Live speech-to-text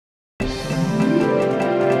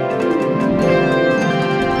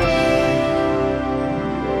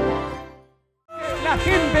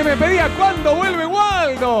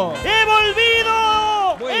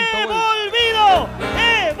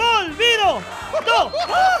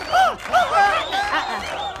¡Bravo!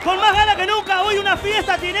 Con más ganas que nunca, hoy una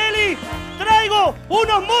fiesta, Tinelli. Traigo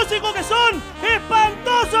unos músicos que son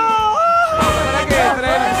espantosos. ¿Para qué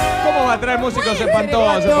traer? ¿Cómo va a traer músicos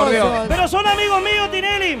espantosos, por Dios? Pero son amigos míos,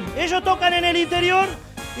 Tinelli. Ellos tocan en el interior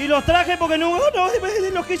y los traje porque no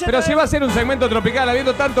los quise Pero traer. si va a ser un segmento tropical,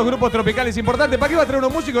 habiendo tantos grupos tropicales importantes, ¿para qué va a traer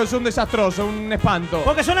unos músicos que son un desastroso, un espanto?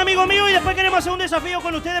 Porque son amigos míos y después queremos hacer un desafío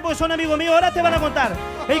con ustedes porque son amigos míos. Ahora te van a contar.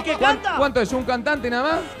 El que canta... ¿Cuánto es? ¿Un cantante nada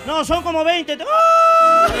más? No, son como 20.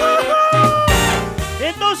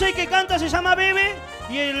 Entonces el que canta se llama Bebe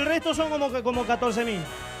y el resto son como 14.000.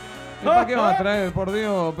 ¿Y para qué van a traer, por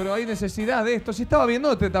Dios? Pero hay necesidad de esto. Si estaba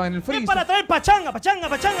viendo, te estaba en el freezer. Es para traer pachanga,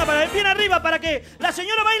 para bien arriba, para que la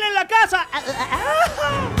señora baile en la casa.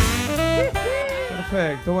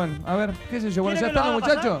 Perfecto, bueno. A ver, qué sé yo. Bueno, ya está,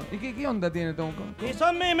 muchachos. ¿Y qué onda tiene todo? Y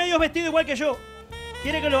son medios vestidos igual que yo.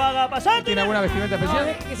 ¿Quiere que lo haga pasar? ¿Tiene alguna vestimenta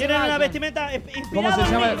especial? No, ¿tienen una vestimenta ¿Cómo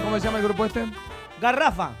se llama el grupo este?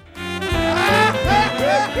 Garrafa.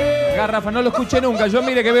 Garrafa, no lo escuché nunca. Yo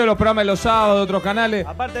mire que veo los programas de los sábados de otros canales.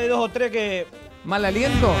 Aparte de 2 o 3 que... ¿Mal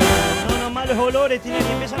aliento? No, malos olores, tienen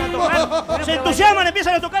que empiezan a tocar. Se entusiasman,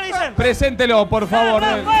 empiezan a tocar y dicen... Preséntelo, por favor.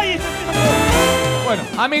 Bueno,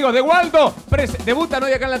 amigos de Waldo, ¿debutan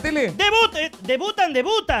hoy acá en la tele?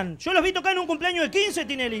 Debutan. Yo los vi tocar en un cumpleaños de 15,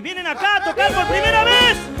 Tinelli. Vienen acá a tocar por primera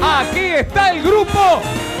vez. Aquí está el grupo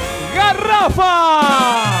Garrafa.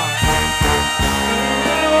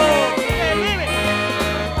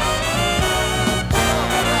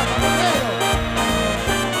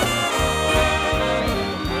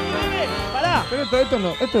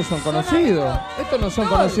 Pero estos son conocidos. Estos no son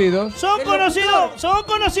conocidos. Son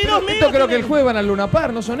conocidos míos. Esto creo que el jueves van al Luna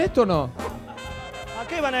Park, ¿no son esto o no? ¿A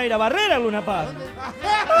qué van a ir a barrer al Luna Park?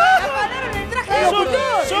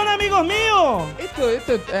 Son amigos míos. Esto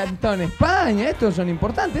está en España, estos son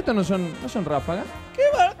importantes, estos no son ráfagas. ¿Qué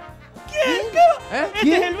va? ¿Quién? ¿Qué va?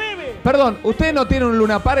 Este es el Bebe. Perdón, ¿usted no tiene un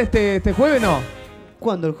Luna Park este jueves, no?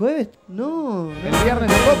 ¿Cuándo? ¿El jueves? No. ¿El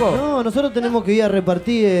viernes tampoco? No, nosotros tenemos que ir a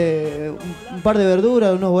repartir un par de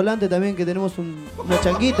verduras, unos volantes también, que tenemos una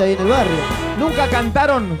changuita ahí en el barrio. ¿Nunca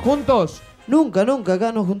cantaron juntos? Nunca.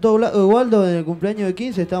 Acá nos juntó Waldo en el cumpleaños de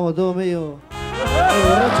 15, estábamos todos medio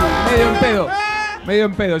borrachos. Medio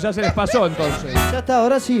en pedo, ya se les pasó entonces. Ya está,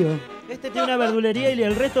 ahora sí. Este tiene una verdulería y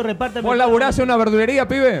el resto reparte... ¿Vos laburás en una verdulería,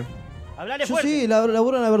 pibe? Hablale Yo fuerte. sí,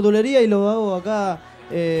 laburo en la verdulería y lo hago acá...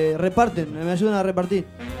 reparten, me ayudan a repartir.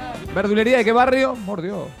 ¿Verdulería de qué barrio? Por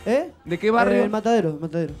Dios. ¿De qué barrio? El Matadero.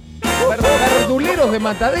 Verduleros de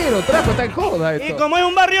Matadero, trajo, está en joda esto. Y como es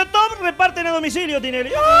un barrio top, reparten a domicilio,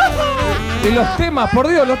 Tinelli. Y los temas, por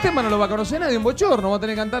Dios, los temas no los va a conocer nadie, un bochorno va a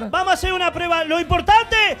tener que cantar. Vamos a hacer una prueba. Lo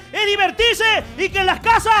importante es divertirse y que en las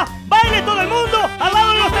casas baile todo el mundo al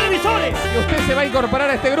lado de los televisores. ¿Y usted se va a incorporar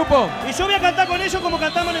a este grupo? Y yo voy a cantar con ellos como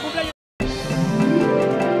cantamos en el cumpleaños.